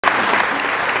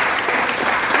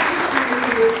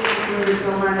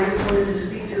don't mind, I just wanted to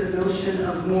speak to the notion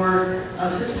of more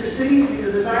sister cities,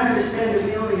 because as I understand it,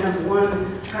 we only have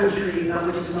one country,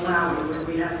 which is Malawi, where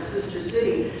we have a sister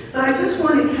city. But I just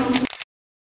want to counsel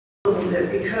a little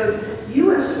bit, because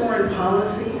U.S. foreign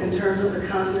policy in terms of the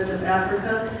continent of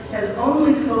Africa has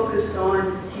only focused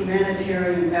on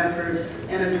humanitarian efforts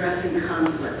and addressing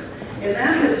conflicts. And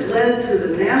that has led to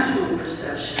the national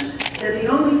perception that the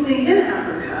only thing in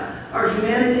Africa are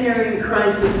humanitarian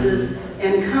crises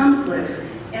and conflicts,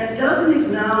 and doesn't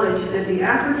acknowledge that the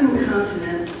African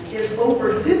continent is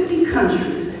over 50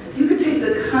 countries. You could take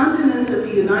the continent of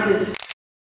the United States,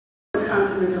 the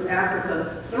continent of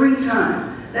Africa, 3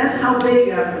 times. That's how big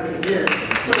Africa is.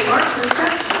 So our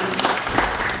perception,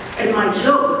 and my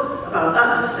joke about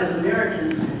us as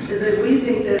Americans, is that we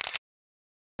think that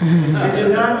I do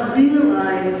not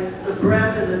realize the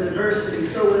breadth and the diversity.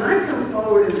 So when I come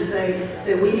forward and say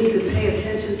that we need to pay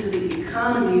attention to the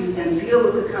economies and deal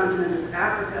with the continent of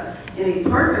Africa in a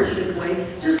partnership way,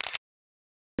 just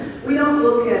we don't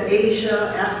look at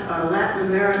Asia, Latin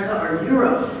America, or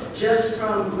Europe just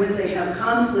from when they have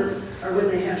conflicts or when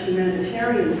they have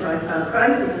humanitarian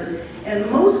crises. And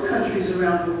most countries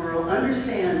around the world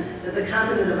understand that the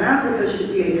continent of Africa should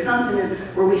be a continent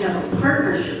where we have a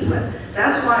partnership with.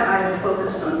 That's why I have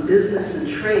focused on business and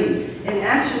trade. And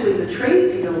actually the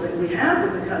trade deal that we have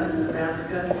with the continent of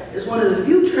Africa is one of the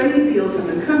few trade deals in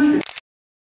the country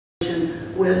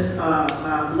with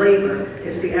labor.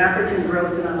 It's the African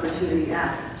Growth and Opportunity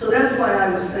Act. So that's why I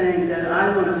was saying that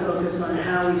I want to focus on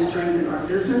how we strengthen our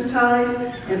business ties.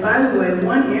 And by the way,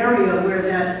 one area where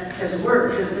that has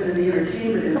worked has been in the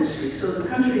entertainment industry. So the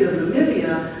country of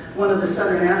Namibia, one of the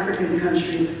southern African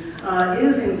countries,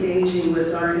 is engaging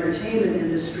with our entertainment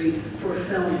industry for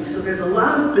filming. So there's a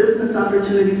lot of business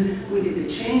opportunities. We need to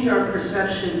change our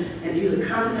perception and view the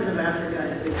continent of Africa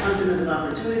as a continent of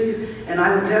opportunities, and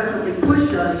I would definitely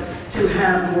push us to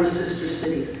have more sister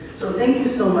cities. So thank you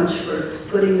so much for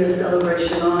putting this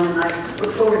celebration on, and I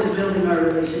look forward to building our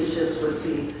relationships with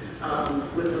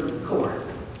the core.